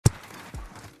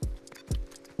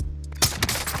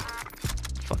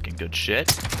good shit.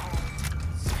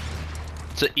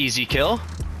 It's an easy kill.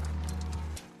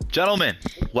 Gentlemen,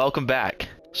 welcome back.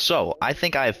 So, I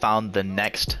think I have found the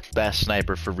next best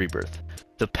sniper for Rebirth.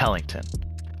 The Pelington.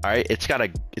 Alright, it's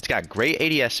got great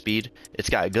ADS speed, it's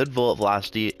got good bullet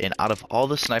velocity, and out of all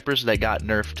the snipers that got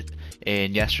nerfed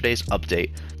in yesterday's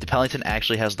update, the Pelington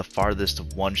actually has the farthest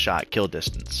one-shot kill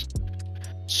distance.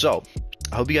 So,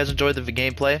 I hope you guys enjoyed the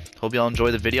gameplay. Hope y'all enjoy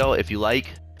the video. If you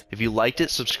liked it,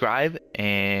 subscribe,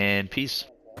 and peace.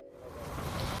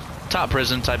 Top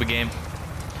prison type of game.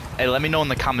 Hey, let me know in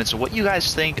the comments what you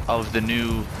guys think of this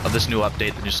new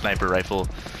update, the new sniper rifle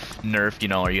nerf. You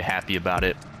know, are you happy about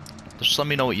it? Just let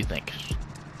me know what you think.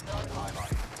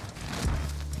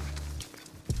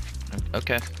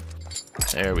 Okay.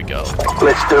 There we go.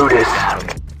 Let's do this.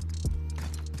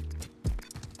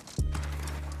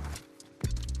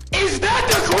 Is that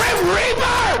the Grim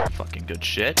Reaper? Fucking good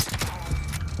shit.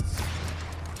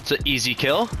 It's an easy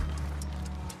kill.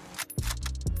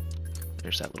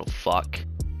 There's that little fuck.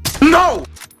 No!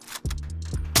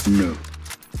 No.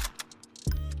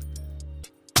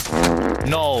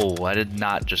 No, I did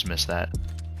not just miss that.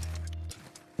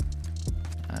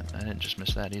 I didn't just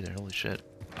miss that either. Holy shit.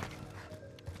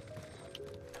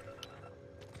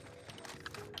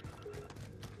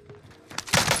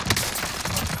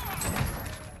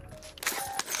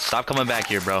 Stop coming back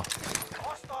here, bro.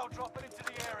 Hostile dropping into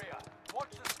the area. Watch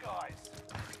the skies.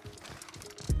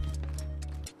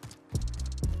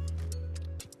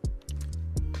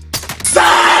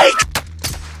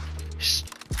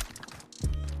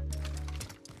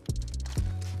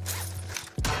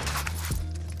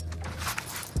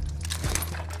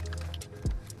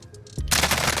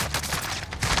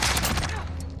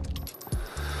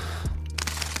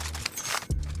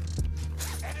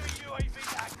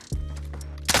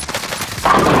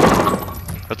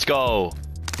 Let's go.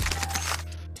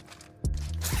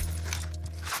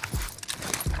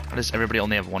 Why does everybody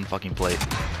only have one fucking plate?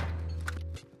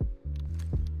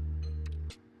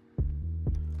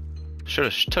 Should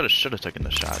have taken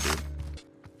the shot, dude.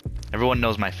 Everyone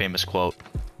knows my famous quote.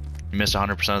 You miss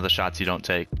 100% of the shots you don't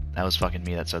take. That was fucking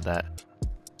me that said that.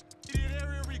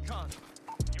 Area recon.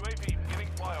 UAV giving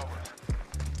flyover.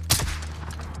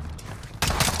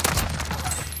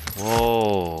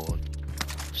 Whoa.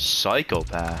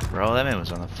 Psychopath, bro. That man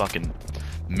was on a fucking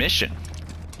mission.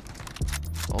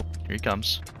 Oh, here he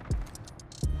comes.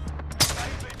 Stay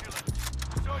vigilant.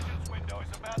 Surgeon's window is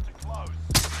about to close.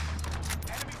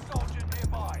 Enemy soldier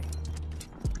nearby.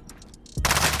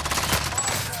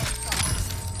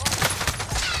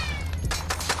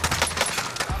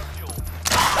 Out of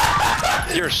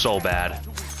fuel. You're so bad.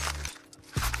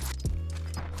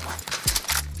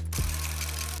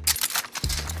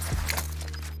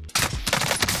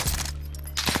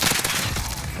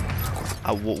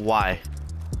 Why?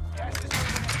 Gas is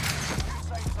moving in.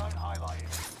 Safe zone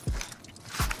highlighted.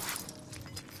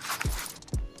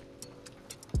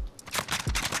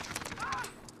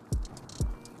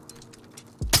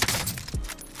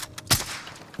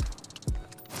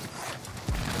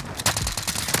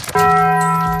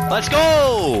 Let's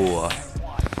go!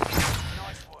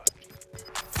 Nice work.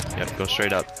 Yep, go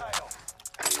straight up.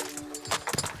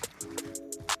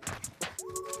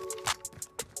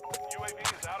 UAV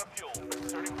is out of fuel.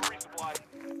 Returning for resupply.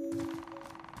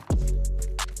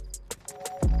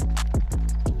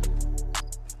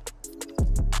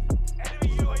 Enemy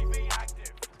UAV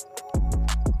active.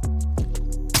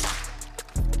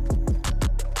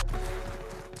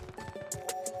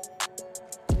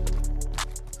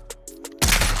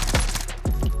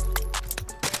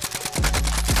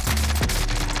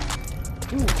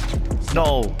 No!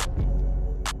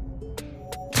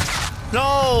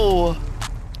 No!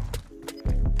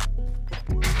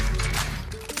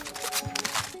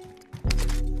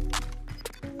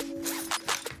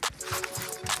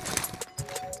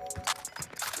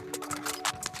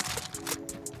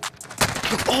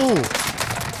 Oh!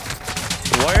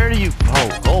 Where are you? Oh,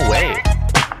 go away.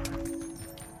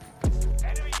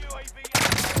 Enemy UAV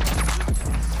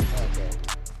active.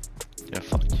 Yeah,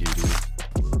 fuck you, dude.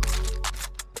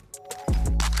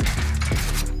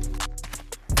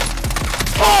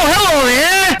 Oh, hello,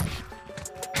 yeah!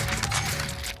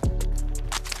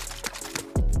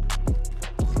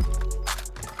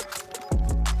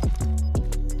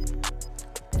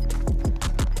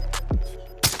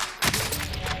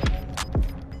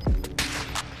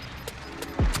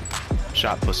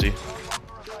 Shot, pussy.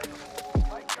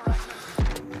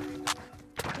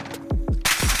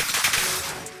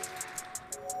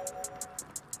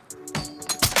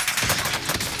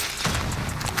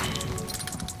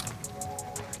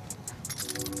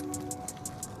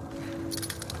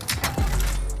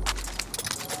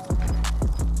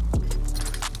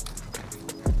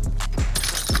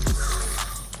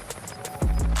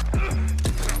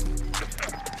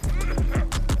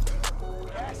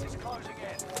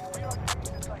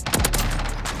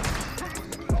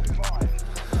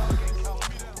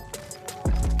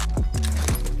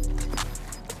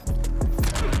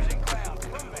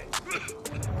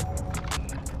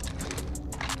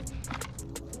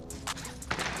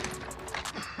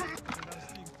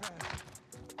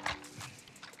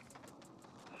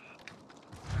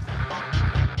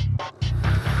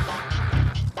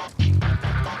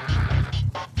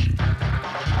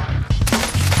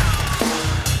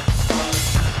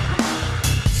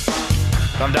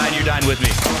 If I'm dying, you're dying with me.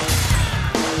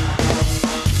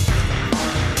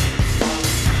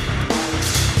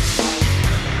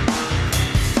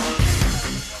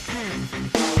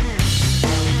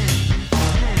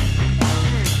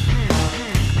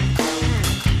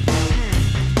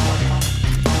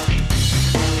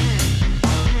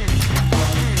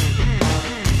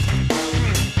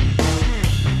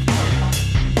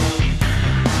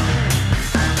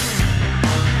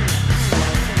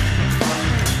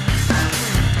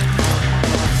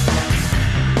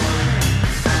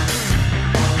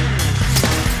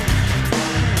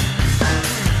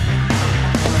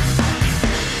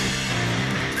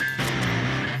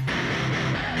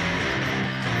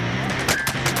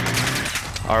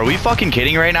 Are we fucking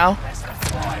kidding right now?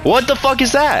 What the fuck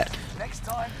is that? Next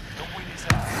time, the win is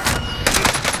ours.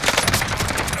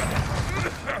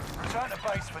 Return to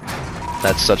base for next.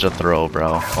 That's such a throw,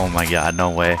 bro. Oh my god, no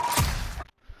way.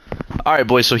 Alright,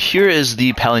 boys, so here is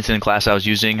the Pelington class I was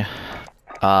using.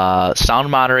 Sound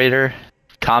moderator,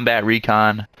 combat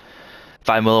recon,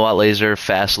 5 milliwatt laser,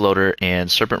 fast loader,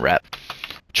 and serpent wrap.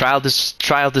 Try out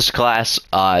this class.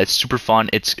 It's super fun.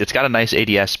 It's got a nice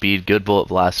ADS speed, good bullet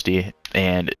velocity,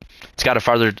 and it's got a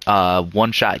farther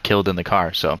one-shot kill than the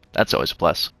car, so that's always a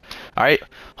plus. Alright,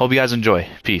 hope you guys enjoy.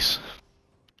 Peace.